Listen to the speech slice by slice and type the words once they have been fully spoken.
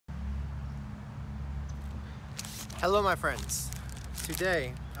Hello my friends.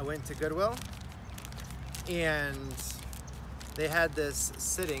 Today I went to Goodwill and they had this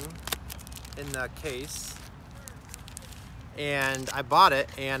sitting in the case and I bought it,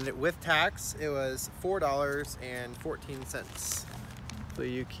 and with tax it was $4.14. So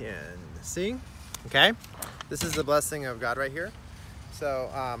you can see, okay? This is the blessing of God right here.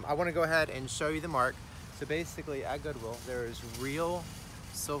 So I want to go ahead and show you the mark. So basically at Goodwill there is real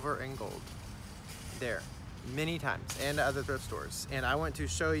silver and gold there many times, and other thrift stores, and I want to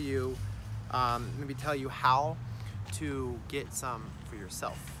show you, maybe tell you how to get some for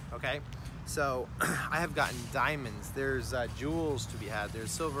yourself. Okay, so I have gotten diamonds, there's jewels to be had, there's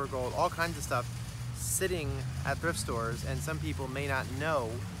silver, gold, all kinds of stuff sitting at thrift stores, and some people may not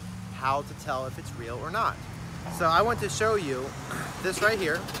know how to tell if it's real or not. So I want to show you this right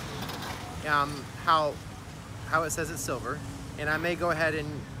here, how it says it's silver, and I may go ahead and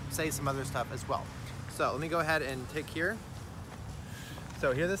say some other stuff as well. So let me go ahead and take here.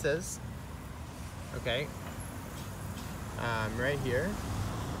 So here this is, okay, right here.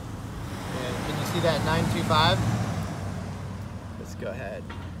 And can you see that 925? Let's go ahead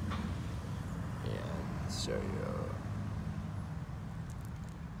and show you.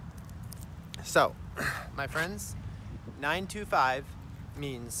 So, my friends, 925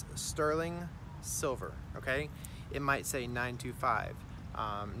 means sterling silver, okay? It might say 925,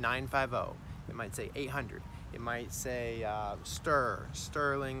 950. It might say 800. It might say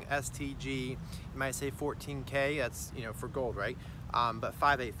sterling, STG. It might say 14K. That's, you know, for gold, right? But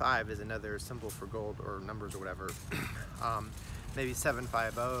 585 is another symbol for gold, or numbers or whatever. Maybe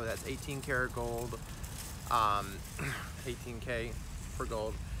 750. That's 18 karat gold. 18K for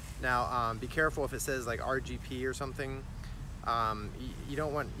gold. Now, be careful if it says like RGP or something. You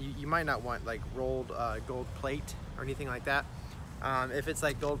don't want. You might not want like rolled gold plate or anything like that. If it's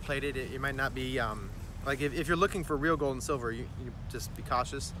like gold plated, it might not be, like if you're looking for real gold and silver, you just be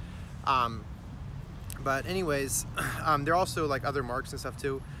cautious. But anyways, there are also like other marks and stuff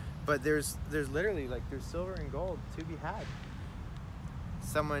too, but there's literally like there's silver and gold to be had.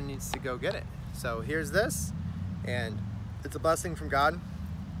 Someone needs to go get it. So here's this, and it's a blessing from God.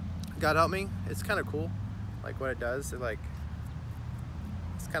 God help me. It's kind of cool, like what it does. It's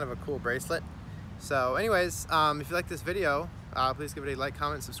kind of a cool bracelet. So anyways, if you like this video, please give it a like,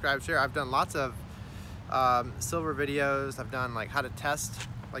 comment, subscribe, share. I've done lots of silver videos. I've done like how to test,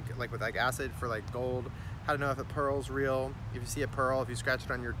 like with like acid for like gold, how to know if a pearl's real. If you see a pearl, if you scratch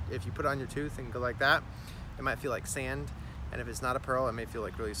it on your, if you put it on your tooth and go like that, it might feel like sand. And if it's not a pearl, it may feel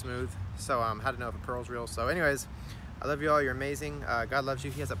like really smooth. So how to know if a pearl's real. So anyways, I love you all. You're amazing. God loves you.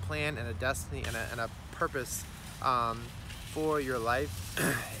 He has a plan and a destiny and a purpose for your life.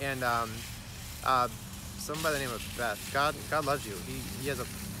 And someone by the name of Beth. God loves you. He has a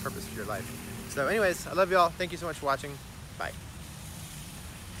purpose for your life. So anyways, I love you all. Thank you so much for watching. Bye.